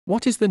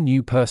What is the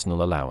new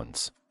personal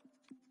allowance?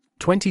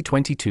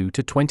 2022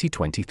 to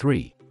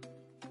 2023.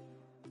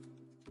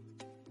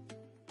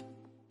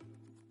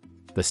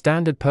 The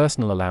standard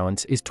personal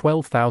allowance is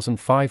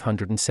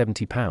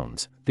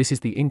 £12,570. This is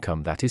the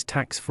income that is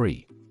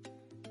tax-free.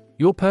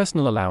 Your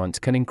personal allowance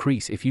can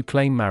increase if you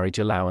claim marriage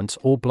allowance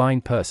or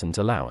blind person's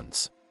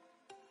allowance.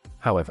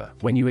 However,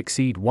 when you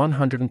exceed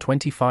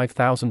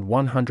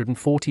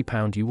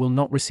 £125,140, you will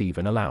not receive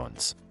an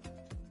allowance.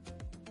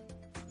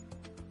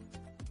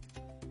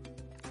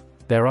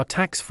 There are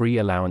tax-free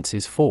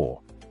allowances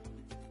for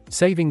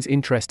savings,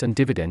 interest and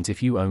dividends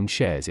if you own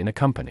shares in a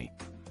company.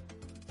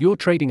 Your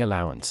trading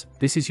allowance,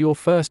 this is your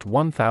first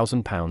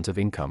 £1,000 of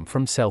income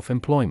from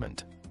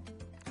self-employment.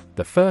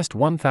 The first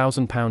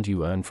 £1,000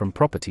 you earn from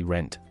property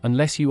rent,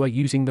 unless you are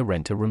using the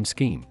rent-a-room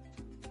scheme.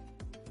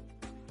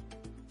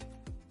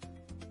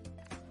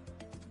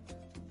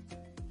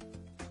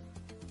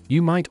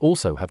 You might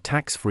also have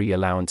tax-free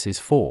allowances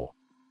for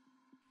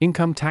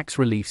income tax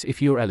reliefs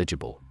if you're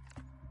eligible.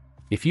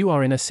 If you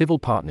are in a civil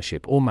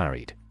partnership or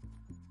married,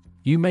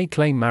 you may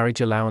claim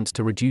marriage allowance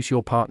to reduce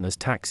your partner's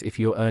tax if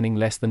you're earning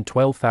less than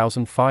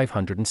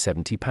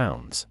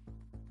 £12,570.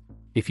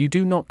 If you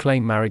do not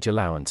claim marriage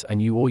allowance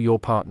and you or your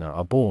partner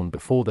are born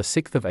before the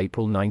 6th of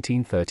April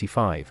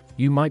 1935,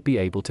 you might be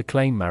able to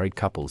claim married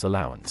couples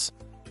allowance.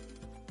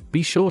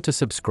 Be sure to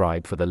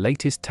subscribe for the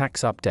latest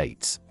tax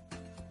updates.